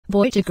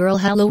Boy to Girl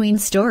Halloween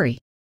Story.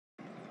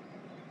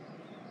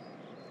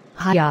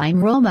 Hi,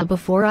 I'm Roma.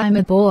 Before I'm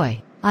a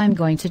boy, I'm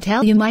going to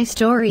tell you my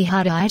story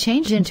how I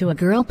change into a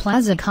girl.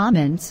 Plaza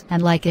comments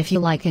and like if you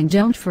like, and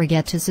don't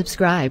forget to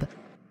subscribe.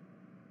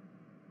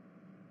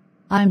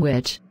 I'm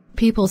witch.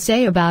 People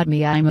say about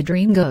me I'm a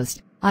dream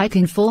ghost. I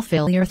can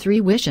fulfill your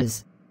 3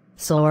 wishes.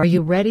 So are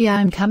you ready?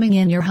 I'm coming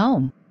in your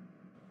home.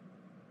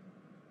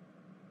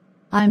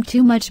 I'm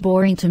too much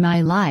boring to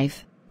my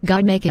life.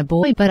 God make a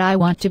boy, but I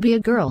want to be a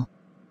girl.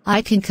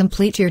 I can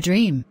complete your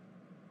dream.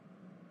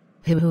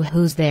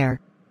 Who's there?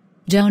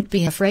 Don't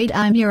be afraid,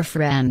 I'm your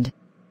friend.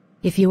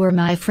 If you were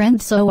my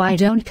friend, so why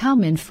don't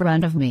come in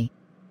front of me?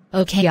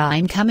 Okay,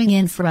 I'm coming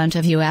in front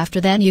of you. After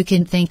then you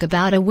can think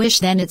about a wish,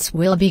 then it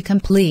will be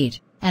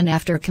complete, and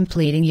after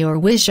completing your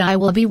wish I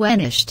will be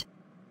vanished.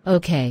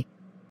 Okay.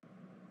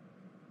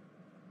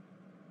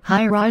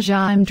 Hi Raja,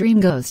 I'm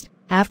Dream Ghost.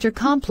 After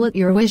complete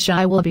your wish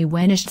I will be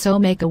vanished, so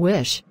make a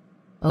wish.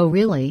 Oh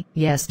really?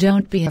 Yes,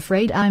 don't be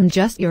afraid, I'm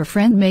just your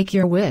friend. Make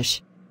your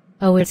wish.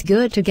 Oh, it's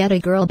good to get a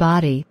girl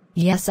body.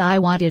 Yes, I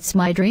want, it's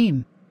my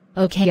dream.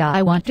 Okay,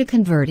 I want to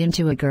convert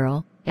into a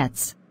girl.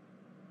 It's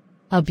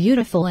a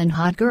beautiful and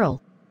hot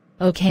girl.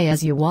 Okay,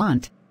 as you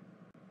want.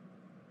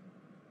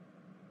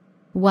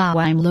 Wow,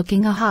 I'm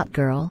looking a hot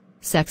girl.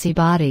 Sexy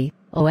body.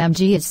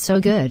 OMG, it's so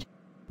good.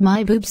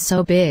 My boobs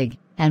so big,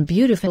 and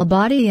beautiful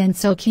body and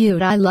so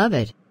cute, I love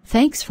it.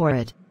 Thanks for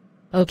it.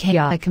 Okay,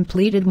 I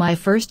completed my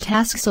first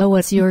task, so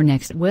what's your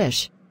next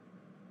wish?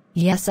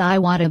 Yes, I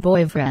want a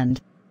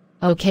boyfriend.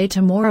 Okay,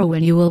 tomorrow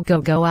when you will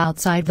go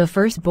outside, the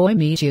first boy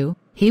meet you,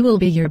 he will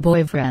be your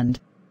boyfriend.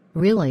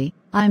 Really?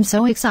 I'm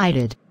so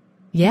excited.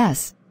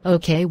 Yes.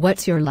 Okay,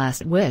 what's your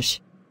last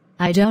wish?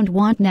 I don't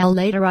want now,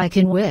 later I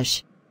can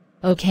wish.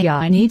 Okay,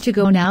 I need to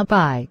go now,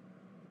 bye.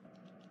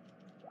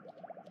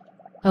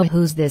 Oh,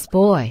 who's this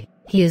boy?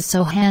 He is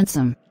so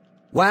handsome.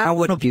 Wow,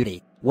 what a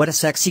beauty. What a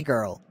sexy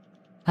girl.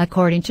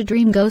 According to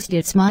Dream Ghost,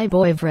 it's my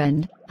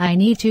boyfriend. I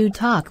need to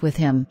talk with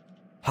him.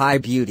 Hi,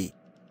 beauty.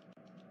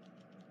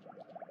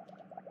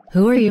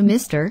 Who are you,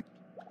 mister?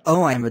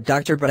 Oh, I'm a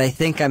doctor, but I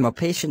think I'm a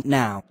patient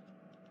now.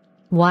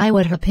 Why,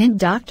 what happened,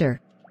 doctor?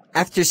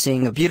 After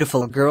seeing a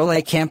beautiful girl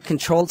I can't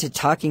control to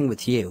talking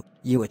with you.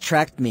 You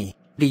attract me.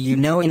 Do you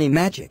know any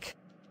magic?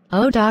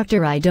 Oh,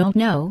 doctor, I don't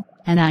know,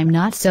 and I'm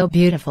not so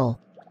beautiful.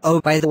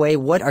 Oh, by the way,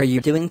 what are you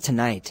doing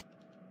tonight?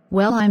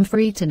 Well, I'm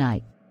free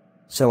tonight.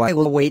 So I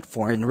will wait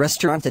for in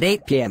restaurant at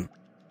 8 p.m.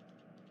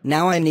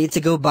 Now I need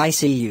to go, bye,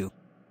 see you.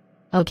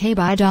 Okay,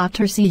 bye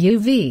doctor, see you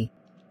V.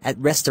 At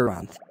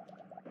restaurant.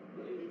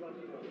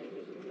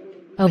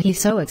 Oh, he's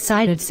so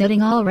excited,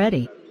 sitting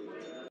already.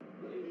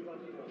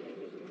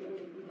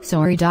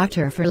 Sorry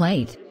doctor for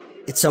late.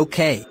 It's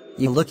okay,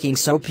 you looking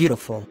so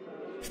beautiful.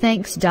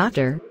 Thanks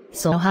doctor.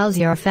 So how's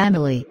your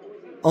family?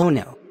 Oh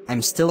no,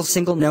 I'm still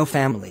single, no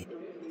family.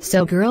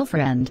 So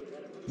girlfriend?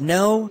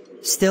 No,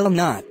 still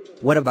not.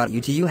 What about you?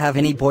 Do you have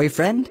any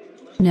boyfriend?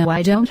 No,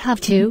 I don't have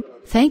to.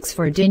 Thanks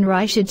for dinner,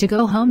 I should to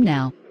go home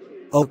now.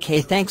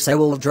 Okay, thanks, I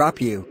will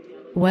drop you.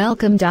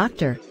 Welcome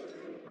doctor.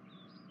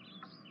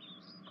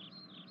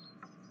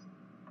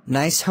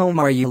 Nice home.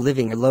 Are you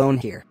living alone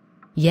here?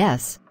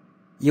 Yes.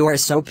 You are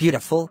so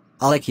beautiful,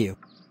 I like you.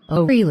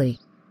 Oh really?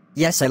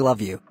 Yes, I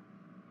love you.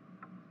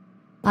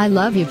 I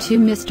love you too,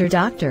 Mr.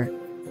 Doctor.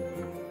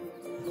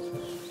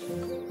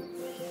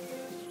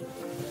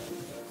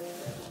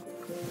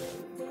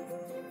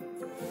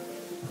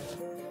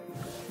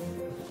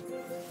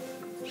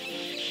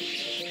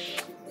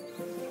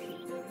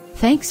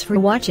 Thanks for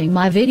watching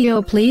my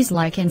video. Please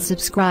like and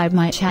subscribe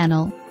my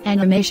channel.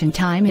 Animation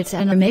Time. It's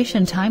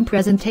Animation Time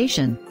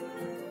presentation.